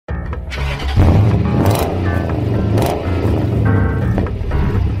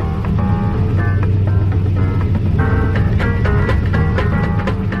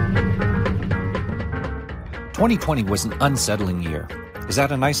"2020 was an unsettling year. Is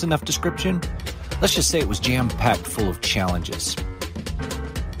that a nice enough description? Let's just say it was jam-packed full of challenges.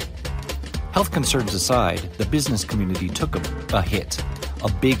 Health concerns aside, the business community took a hit,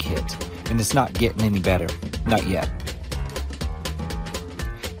 a big hit, and it's not getting any better. Not yet.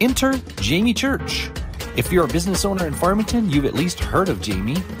 Enter Jamie Church. If you're a business owner in Farmington, you've at least heard of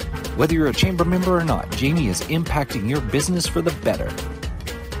Jamie. Whether you're a chamber member or not, Jamie is impacting your business for the better.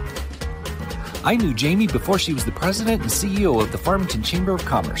 I knew Jamie before she was the president and CEO of the Farmington Chamber of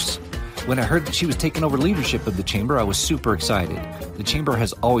Commerce. When I heard that she was taking over leadership of the chamber, I was super excited. The chamber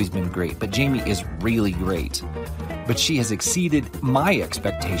has always been great, but Jamie is really great. But she has exceeded my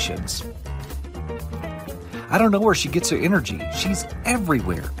expectations. I don't know where she gets her energy. She's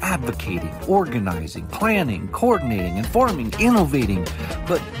everywhere, advocating, organizing, planning, coordinating, informing, innovating,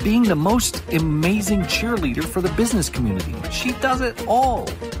 but being the most amazing cheerleader for the business community. She does it all.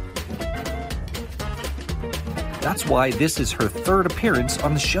 That's why this is her third appearance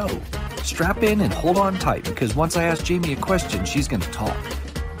on the show. Strap in and hold on tight, because once I ask Jamie a question, she's going to talk.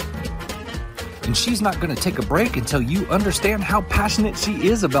 And she's not going to take a break until you understand how passionate she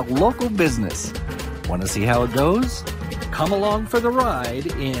is about local business. Want to see how it goes? Come along for the ride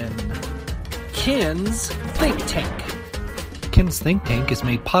in Ken's Think Tank. Ken's Think Tank is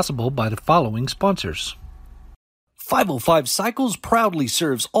made possible by the following sponsors. 505 Cycles proudly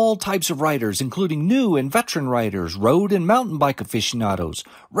serves all types of riders, including new and veteran riders, road and mountain bike aficionados,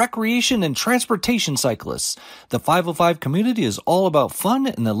 recreation and transportation cyclists. The 505 community is all about fun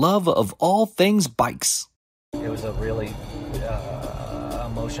and the love of all things bikes. It was a really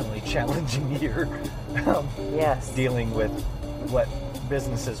emotionally challenging year. Yes. Dealing with what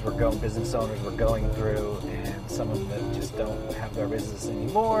business owners were going through, and some of them just don't have their business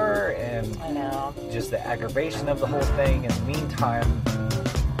anymore, and I know. Just the aggravation of the whole thing. In the meantime,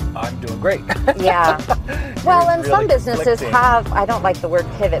 I'm doing great. Yeah. Well, and really some businesses conflicting. have, I don't like the word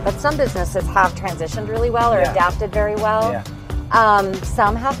pivot, but some businesses have transitioned really well or adapted very well. Yeah.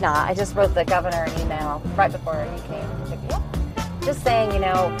 Some have not. I just wrote the governor an email right before he came to pick me up, just saying,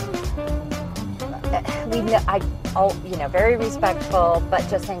 very respectful, but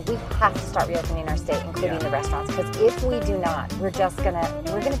just saying we have to start reopening our state, including the restaurants, because if we do not, we're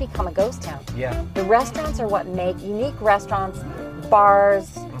gonna become a ghost town. Yeah. The restaurants are what make unique restaurants,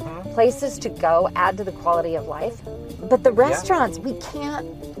 bars, places to go, add to the quality of life. But the restaurants, they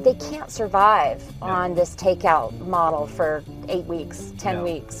can't survive on this takeout model for 8 weeks, 10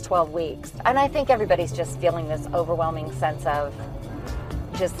 weeks, 12 weeks. And I think everybody's just feeling this overwhelming sense of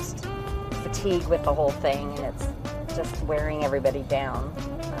just fatigue with the whole thing, and it's just wearing everybody down.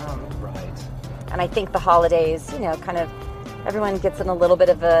 Right. And I think the holidays, kind of everyone gets in a little bit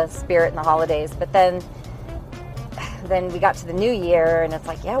of a spirit in the holidays, but then we got to the new year, and it's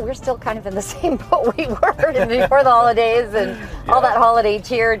like, we're still kind of in the same boat we were before the holidays, and all that holiday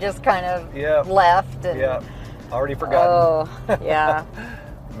cheer just kind of left. And, already forgotten. Oh, yeah.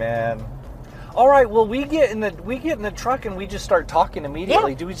 Man. All right, well, we get in the truck and we just start talking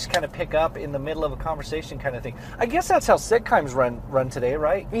immediately. Yeah. Do we just kind of pick up in the middle of a conversation kind of thing? I guess that's how sitcoms run today,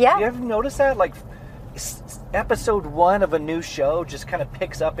 right? Yeah. You ever notice that? Like, episode 1 of a new show just kind of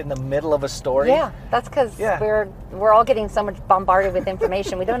picks up in the middle of a story. Yeah, that's because we're all getting so much bombarded with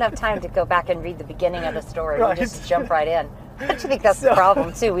information. We don't have time to go back and read the beginning of the story. Right. We just jump right in. I actually think that's the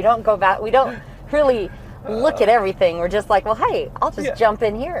problem too. We don't go back. We don't really look at everything. We're just like, well, hey, I'll just jump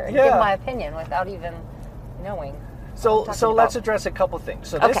in here and give my opinion without even knowing. So let's address a couple things.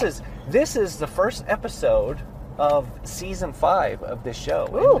 So this is the first episode of season 5 of this show.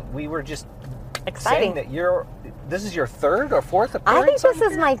 Ooh. And we were just exciting saying that this is your third or fourth appearance. I think this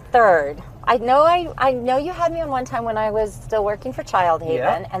is my third. I know you had me on one time when I was still working for Child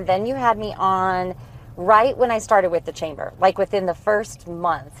Haven, and then you had me on right when I started with the chamber, like within the first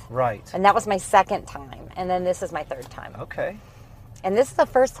month. Right. And that was my second time, and then this is my third time. Okay. And this is the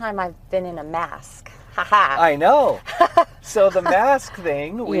first time I've been in a mask. Ha-ha. I know. So the mask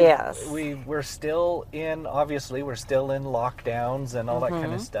thing, we're still in lockdowns and all that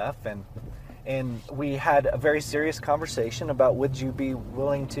kind of stuff, and we had a very serious conversation about, would you be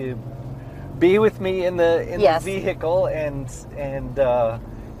willing to be with me in the vehicle, and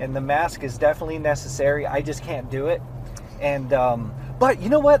the mask is definitely necessary. I just can't do it. And but you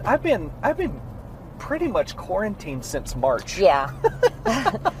know what? I've been pretty much quarantined since March. Yeah.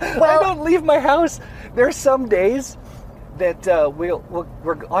 I don't leave my house. There's some days that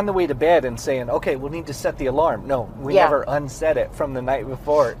we're on the way to bed and saying, okay, we'll need to set the alarm. No, we never unset it from the night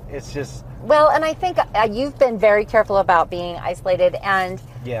before. It's just... Well, and I think you've been very careful about being isolated, and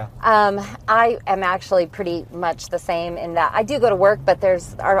I am actually pretty much the same in that I do go to work, but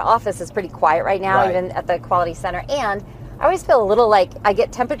our office is pretty quiet right now, even at the Quality Center, and I always feel a little like I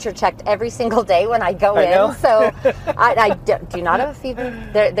get temperature checked every single day when I go in, so I do not have a fever.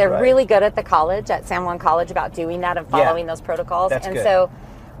 They're really good at the college, at San Juan College, about doing that and following those protocols, and good. So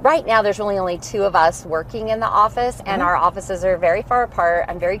right now there's only two of us working in the office, and our offices are very far apart.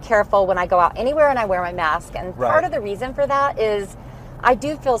 I'm very careful when I go out anywhere, and I wear my mask, and part of the reason for that is I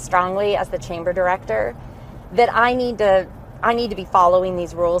do feel strongly as the chamber director that I need to be following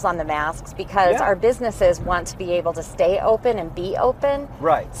these rules on the masks, because our businesses want to be able to stay open and be open.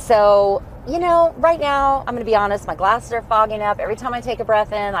 Right. So, right now, I'm going to be honest, my glasses are fogging up. Every time I take a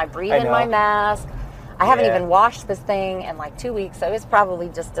breath in, I breathe in my mask. I haven't even washed this thing in like 2 weeks, so it's probably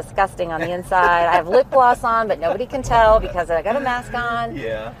just disgusting on the inside. I have lip gloss on, but nobody can tell because I got a mask on.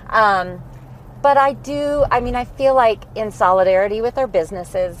 Yeah. But I feel like in solidarity with our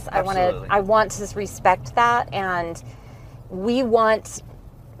businesses, I want to respect that, and we want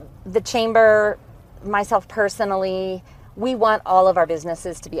the chamber, myself personally, we want all of our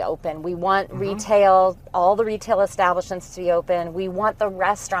businesses to be open. We want retail, all the retail establishments to be open. We want the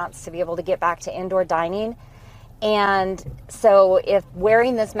restaurants to be able to get back to indoor dining. And so if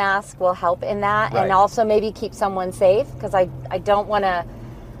wearing this mask will help in that, and also maybe keep someone safe, because I don't want to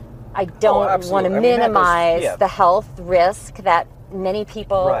minimize the health risk that many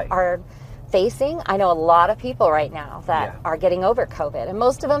people are facing. I know a lot of people right now that are getting over COVID, and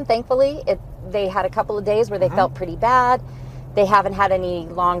most of them, thankfully, they had a couple of days where they felt pretty bad. They haven't had any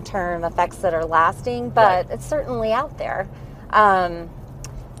long-term effects that are lasting, but it's certainly out there.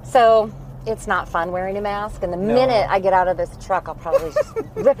 So it's not fun wearing a mask, and the minute I get out of this truck, I'll probably just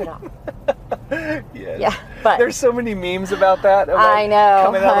rip it off. Yeah, but there's so many memes about that. I know.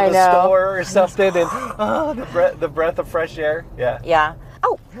 Coming out of the store or something, and the breath of fresh air. Yeah.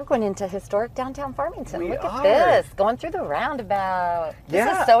 Oh, we're going into historic downtown Farmington. Look at this, going through the roundabout. This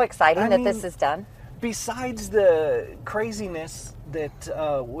is so exciting that this is done. Besides the craziness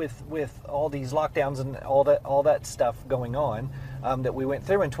that with all these lockdowns and all that stuff going on that we went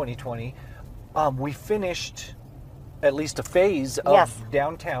through in 2020, we finished at least a phase of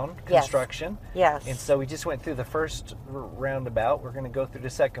downtown construction. Yes. And so we just went through the first roundabout. We're going to go through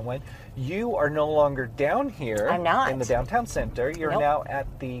the second one. You are no longer down here I'm not. in the downtown center. You're now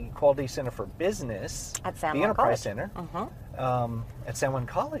at the Quality Center for Business, at San Juan the Enterprise College. Center, at San Juan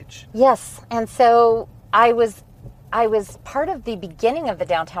College. Yes. And so I was part of the beginning of the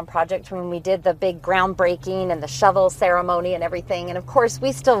downtown project when we did the big groundbreaking and the shovel ceremony and everything. And of course,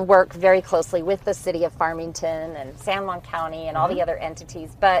 we still work very closely with the city of Farmington and San Juan County and all the other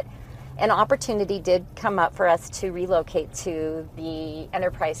entities. But an opportunity did come up for us to relocate to the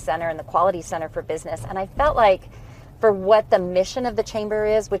Enterprise Center and the Quality Center for Business. And I felt like for what the mission of the chamber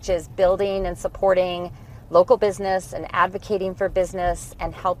is, which is building and supporting local business and advocating for business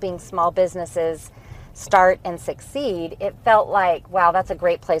and helping small businesses start and succeed, it felt like, wow, that's a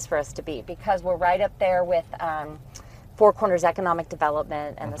great place for us to be, because we're right up there with Four Corners Economic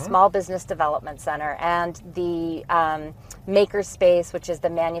Development and the Small Business Development Center and the Makerspace, which is the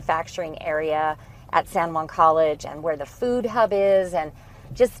manufacturing area at San Juan College, and where the food hub is, and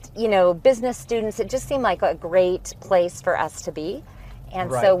just, business students. It just seemed like a great place for us to be. And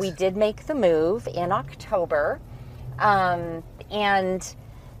so we did make the move in October. And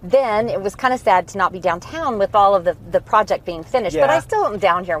then it was kind of sad to not be downtown with all of the project being finished. But I still am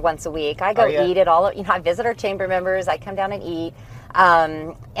down here once a week. I go eat at all. I visit our chamber members. I come down and eat.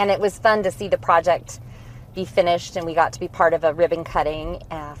 And it was fun to see the project be finished, and we got to be part of a ribbon cutting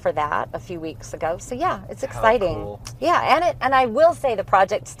for that a few weeks ago. So yeah, it's exciting. How cool. Yeah, and I will say the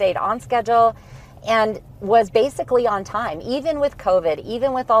project stayed on schedule and was basically on time, even with COVID,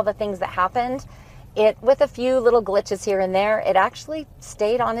 even with all the things that happened. It, with a few little glitches here and there, it actually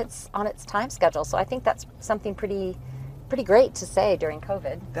stayed on its time schedule. So I think that's something pretty great to say during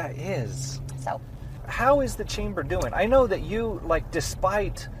COVID. That is. So, how is the chamber doing? I know that you,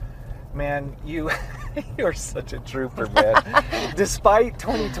 despite, man, you're such a trooper, man. Despite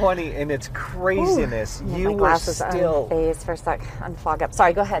 2020 and its craziness, you were still. Phase for a sec, unfog up.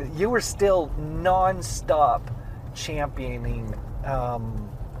 Sorry, go ahead. You were still nonstop championing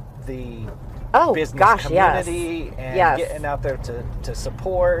the business community and getting out there to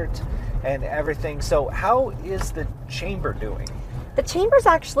support and everything. So how is the chamber doing? The chamber's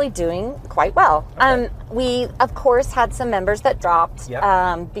actually doing quite well. Okay. We, of course, had some members that dropped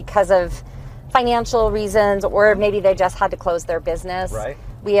because of financial reasons, or maybe they just had to close their business. Right.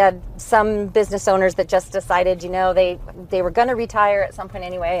 We had some business owners that just decided, they were going to retire at some point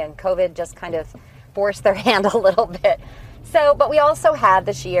anyway, and COVID just kind of forced their hand a little bit. So, but we also had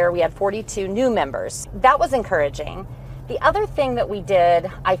this year, we had 42 new members. That was encouraging. The other thing that we did,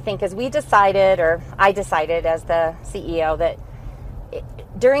 I think, is I decided as the CEO that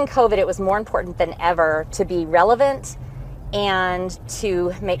during COVID, it was more important than ever to be relevant and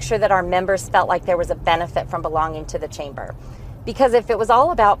to make sure that our members felt like there was a benefit from belonging to the chamber. Because if it was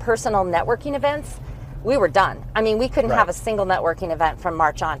all about personal networking events, we were done. I mean, we couldn't have a single networking event from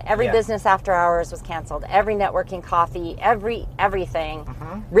March on. Every business after hours was canceled. Every networking coffee, everything,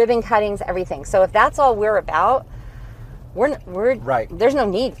 ribbon cuttings, everything. So if that's all we're about, there's no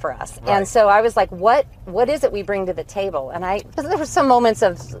need for us. Right. And so I was like, what is it we bring to the table? And there were some moments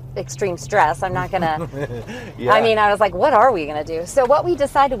of extreme stress. I'm not gonna, I was like, what are we gonna do? So what we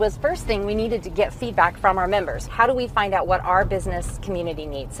decided was, first thing, we needed to get feedback from our members. How do we find out what our business community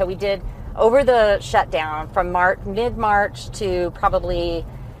needs? So we did, over the shutdown from mid-March to probably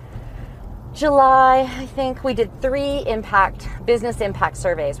July, I think, we did 3 business impact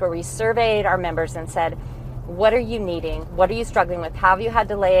surveys where we surveyed our members and said, what are you needing? What are you struggling with? Have you had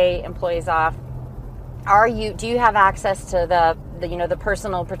to lay employees off? Do you have access to the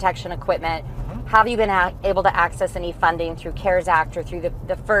personal protection equipment? Have you been able to access any funding through CARES Act or through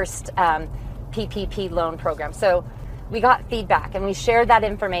the first PPP loan program? So we got feedback, and we shared that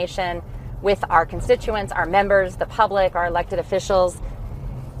information with our constituents, our members, the public, our elected officials.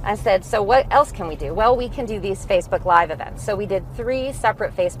 I said, so what else can we do? Well, we can do these Facebook Live events. So we did 3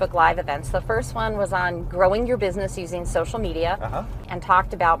 separate Facebook Live events. The first one was on growing your business using social media, and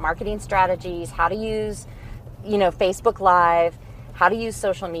talked about marketing strategies, how to use, Facebook Live, how to use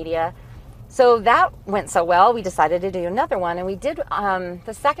social media. So that went so well, we decided to do another one. And we did,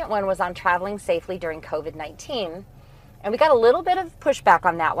 the second one was on traveling safely during COVID-19. And we got a little bit of pushback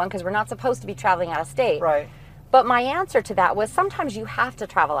on that one because we're not supposed to be traveling out of state. Right. But my answer to that was, sometimes you have to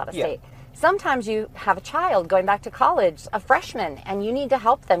travel out of state. Sometimes you have a child going back to college, a freshman, and you need to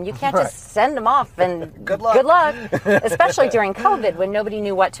help them. You can't just send them off and good luck, especially during COVID when nobody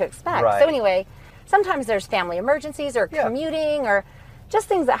knew what to expect. Right. So anyway, sometimes there's family emergencies or commuting or just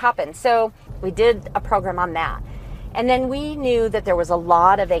things that happen. So we did a program on that. And then we knew that there was a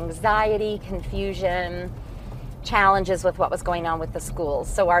lot of anxiety, confusion, challenges with what was going on with the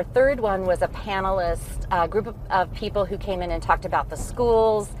schools. So our third one was a panelist, group of people who came in and talked about the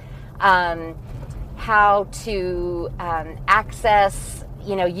schools, how to access,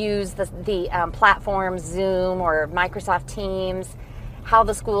 use the platforms, Zoom or Microsoft Teams, how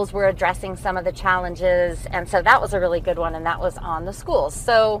the schools were addressing some of the challenges. And so that was a really good one, and that was on the schools.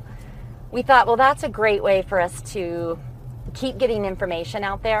 So we thought, well, that's a great way for us to keep getting information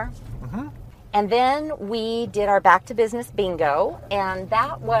out there. And then we did our Back to Business Bingo, and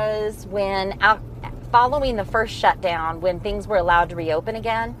that was when, following the first shutdown, when things were allowed to reopen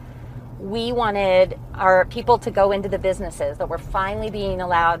again, we wanted our people to go into the businesses that were finally being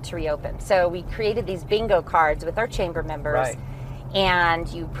allowed to reopen. So we created these bingo cards with our chamber members. And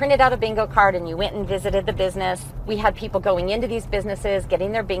you printed out a bingo card and you went and visited the business. We had people going into these businesses,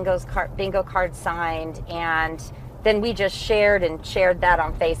 getting their bingo cards signed, and then we just shared that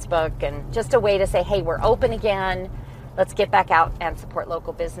on Facebook, and just a way to say, hey, we're open again. Let's get back out and support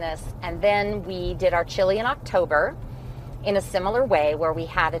local business. And then we did our chili in October in a similar way, where we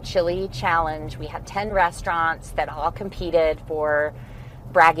had a chili challenge. We had 10 restaurants that all competed for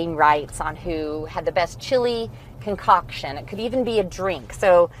bragging rights on who had the best chili concoction. It could even be a drink.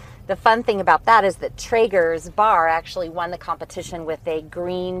 So the fun thing about that is that Traeger's Bar actually won the competition with a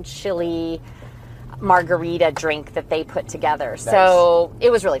green chili margarita drink that they put together. Nice. So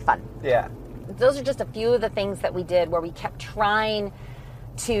it was really fun. Yeah. Those are just a few of the things that we did where we kept trying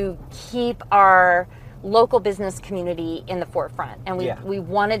to keep our local business community in the forefront. And we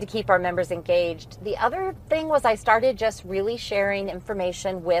wanted to keep our members engaged. The other thing was I started just really sharing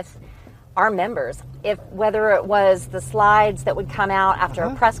information with our members. Whether it was the slides that would come out after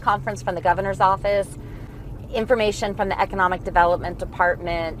a press conference from the governor's office, information from the Economic Development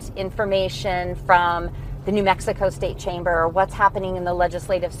Department, information from the New Mexico State Chamber, what's happening in the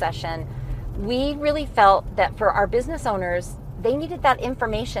legislative session. We really felt that for our business owners, they needed that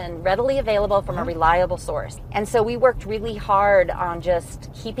information readily available from a reliable source. And so we worked really hard on just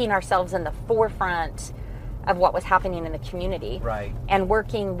keeping ourselves in the forefront of what was happening in the community. Right. And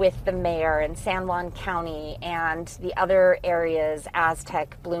working with the mayor and San Juan County and the other areas,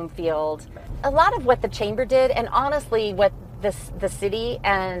 Aztec, Bloomfield. A lot of what the chamber did, and honestly what the city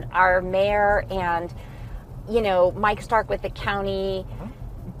and our mayor and Mike Stark with the county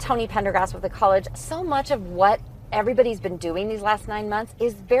Tony Pendergrass with the college, so much of what everybody's been doing these last 9 months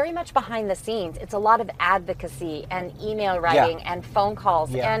is very much behind the scenes. It's a lot of advocacy and email writing and phone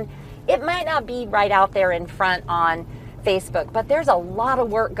calls. And it might not be right out there in front on Facebook, but there's a lot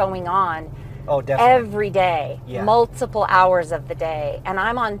of work going on every day, multiple hours of the day. And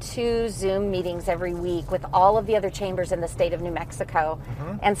I'm on 2 Zoom meetings every week with all of the other chambers in the state of New Mexico.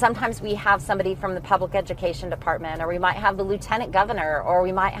 And sometimes we have somebody from the public education department, or we might have the lieutenant governor, or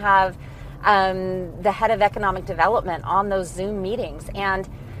we might have the head of economic development on those Zoom meetings. And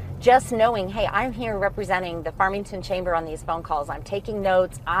just knowing, hey, I'm here representing the Farmington Chamber on these phone calls. I'm taking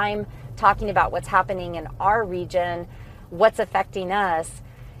notes. I'm talking about what's happening in our region, what's affecting us.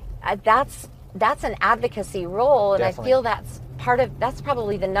 That's an advocacy role, and Definitely. I feel that's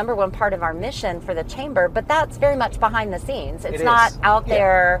probably the number one part of our mission for the chamber. But that's very much behind the scenes. It's not out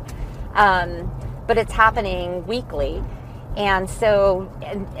there, but it's happening weekly. And so,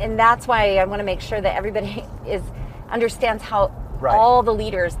 and that's why I want to make sure that everybody understands how all the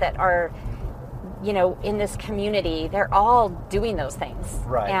leaders that are, in this community, they're all doing those things.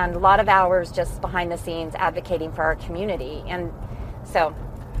 And a lot of hours just behind the scenes advocating for our community. And so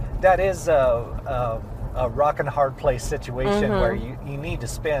that is a rock and hard place situation where you need to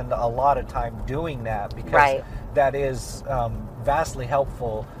spend a lot of time doing that, because that is vastly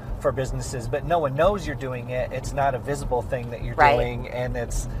helpful for businesses, but no one knows you're doing it. It's not a visible thing that you're doing, and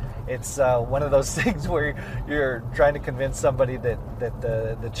it's one of those things where you're trying to convince somebody that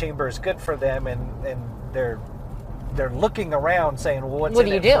the chamber is good for them, and they're looking around saying, well, what's in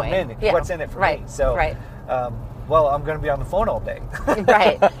it for me? What's in it for me? So well, I'm going to be on the phone all day. I'm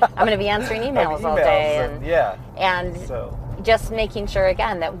going to be answering emails all day, and so just making sure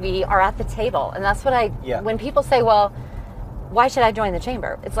again that we are at the table. And that's what when people say, well, why should I join the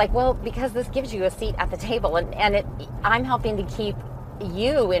chamber? It's like, well, because this gives you a seat at the table, and I'm helping to keep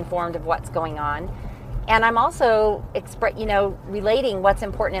you informed of what's going on. And I'm also relating what's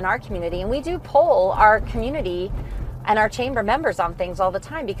important in our community. And we do poll our community and our chamber members on things all the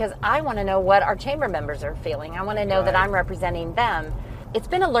time, because I want to know what our chamber members are feeling. I want to know that I'm representing them. It's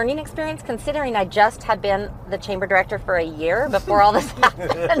been a learning experience, considering I just had been the chamber director for a year before all this happened.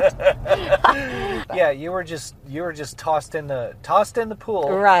 You were just tossed in the pool,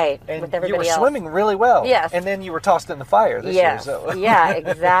 and with everybody you were else. swimming really well. Yes, and then you were tossed in the fire this year. So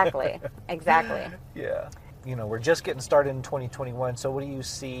exactly. Yeah, we're just getting started in 2021. So what do you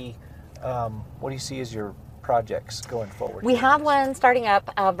see? What do you see as your projects going forward? We have one starting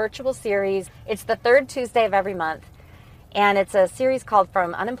up, a virtual series. It's the 3rd Tuesday of every month. And it's a series called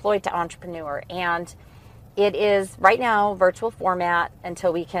From Unemployed to Entrepreneur. And it is right now virtual format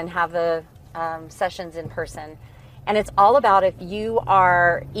until we can have the sessions in person. And it's all about if you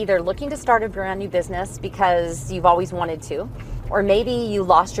are either looking to start a brand new business because you've always wanted to, or maybe you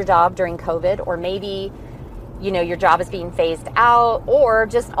lost your job during COVID, or maybe your job is being phased out, or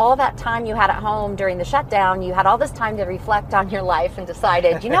just all that time you had at home during the shutdown, you had all this time to reflect on your life and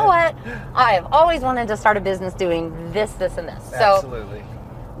decided, you know what, I have always wanted to start a business doing this, this, and this. Absolutely. So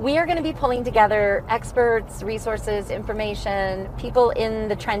we are going to be pulling together experts, resources, information, people in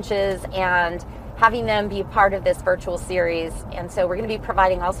the trenches, and having them be a part of this virtual series. And so we're going to be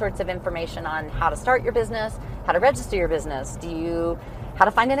providing all sorts of information on how to start your business, how to register your business, how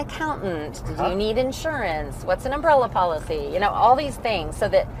to find an accountant, do you need insurance, what's an umbrella policy, all these things, so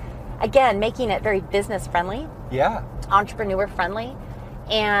that, again, making it very business friendly, entrepreneur friendly.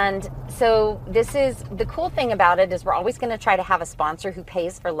 And so this is, the cool thing about it is we're always going to try to have a sponsor who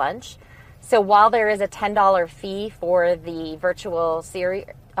pays for lunch. So while there is a $10 fee for the virtual series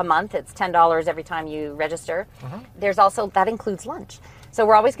a month, it's $10 every time you register, there's also, that includes lunch. So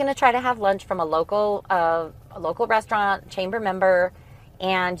we're always going to try to have lunch from a local restaurant, chamber member,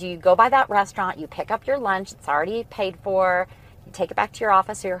 and you go by that restaurant, you pick up your lunch, it's already paid for, you take it back to your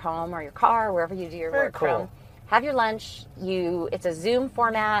office or your home or your car, or wherever you do your work from. Have your lunch, it's a Zoom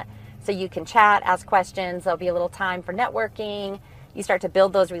format, so you can chat, ask questions, there'll be a little time for networking. You start to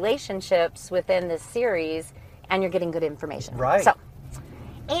build those relationships within this series, and you're getting good information. So,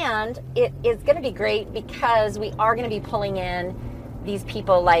 and it is going to be great because we are going to be pulling in these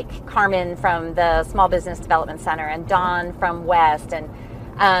people like Carmen from the Small Business Development Center, and Don from West, and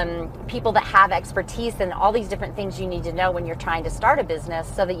people that have expertise in all these different things you need to know when you're trying to start a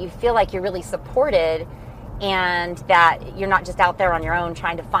business, so that you feel like you're really supported and that you're not just out there on your own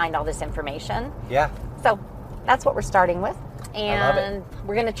trying to find all this information. So that's what we're starting with. And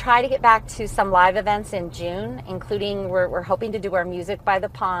we're going to try to get back to some live events in June, including we're hoping to do our Music by the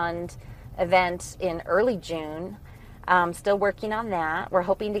Pond event in early June. Still working on that. We're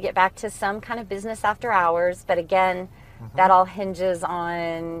hoping to get back to some kind of business after hours, but again, That all hinges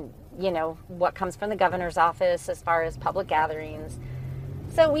on, what comes from the governor's office as far as public gatherings.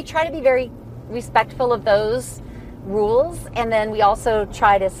 So we try to be very respectful of those rules, and then we also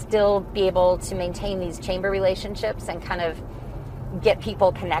try to still be able to maintain these chamber relationships and kind of get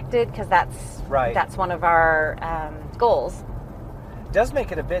people connected, because that's one of our goals. It does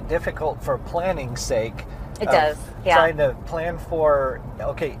make it a bit difficult for planning's sake. It does, yeah. Trying to plan for,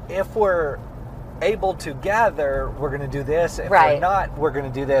 okay, if we're able to gather, we're going to do this. If we're not, we're going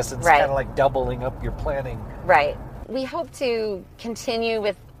to do this. It's kind of like doubling up your planning. Right. We hope to continue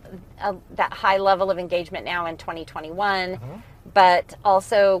with that high level of engagement now in 2021, but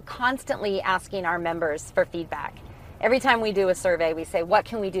also constantly asking our members for feedback. Every time we do a survey, we say, what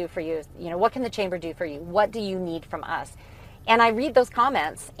can we do for you? What can the chamber do for you? What do you need from us? And I read those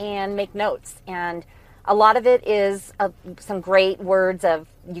comments and make notes. And a lot of it is some great words of,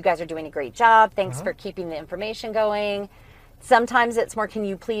 you guys are doing a great job. Thanks for keeping the information going. Sometimes it's more, can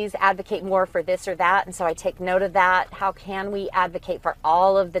you please advocate more for this or that? And so I take note of that. How can we advocate for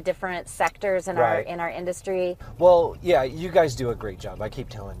all of the different sectors in our industry? Well, yeah, you guys do a great job. I keep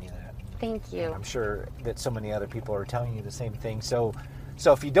telling you that. Thank you. And I'm sure that so many other people are telling you the same thing. So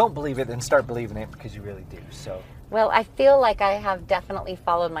if you don't believe it, then start believing it, because you really do. So. Well, I feel like I have definitely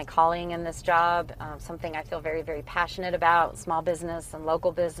followed my calling in this job, something I feel very, very passionate about, small business and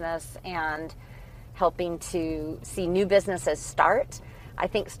local business, and helping to see new businesses start. I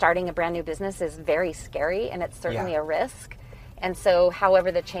think starting a brand new business is very scary, and it's certainly a risk. And so however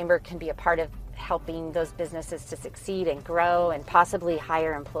the chamber can be a part of helping those businesses to succeed and grow and possibly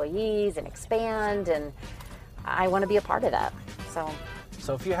hire employees and expand, and I want to be a part of that. So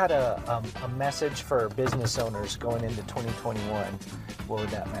if you had a message for business owners going into 2021, what would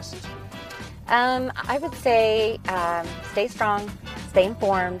that message be? I would say stay strong, stay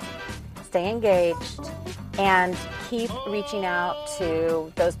informed, stay engaged, and keep reaching out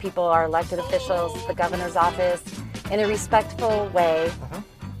to those people, our elected officials, the governor's office, in a respectful way.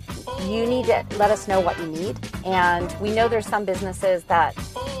 You need to let us know what you need. And we know there's some businesses that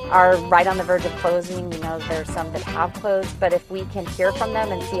are right on the verge of closing. We know there's some that have closed, but if we can hear from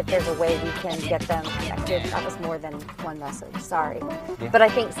them and see if there's a way we can get them connected, that was more than one message, sorry. Yeah. But I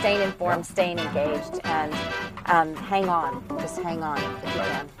think staying informed, staying engaged, and hang on, just hang on if you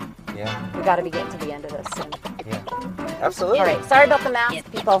can. Yeah. We got to be getting to the end of this soon. Yeah, absolutely. All right, sorry about the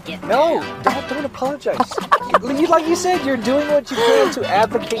mask, people. No, don't apologize. Like you said, you're doing what you can to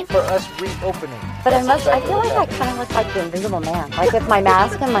advocate for us reopening. But I feel like I kind of look like the Invisible Man. Like with my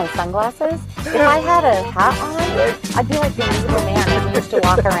mask and my sunglasses, if I had a hat on, I'd be like the Invisible Man who used to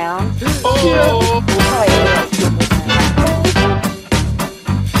walk around. That's how I feel like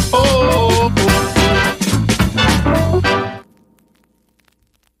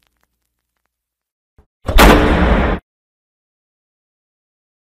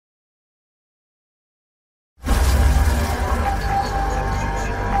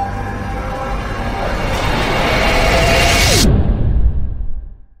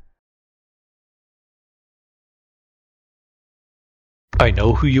I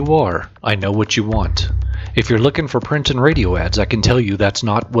know who you are. I know what you want. If you're looking for print and radio ads, I can tell you that's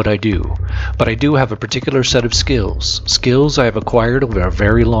not what I do. But I do have a particular set of skills. Skills I have acquired over a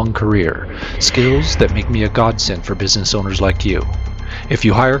very long career. Skills that make me a godsend for business owners like you. If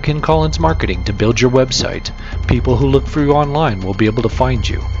you hire Ken Collins Marketing to build your website, people who look for you online will be able to find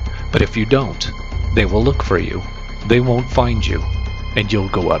you. But if you don't, they will look for you. They won't find you. And you'll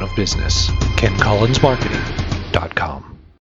go out of business. KenCollinsMarketing.com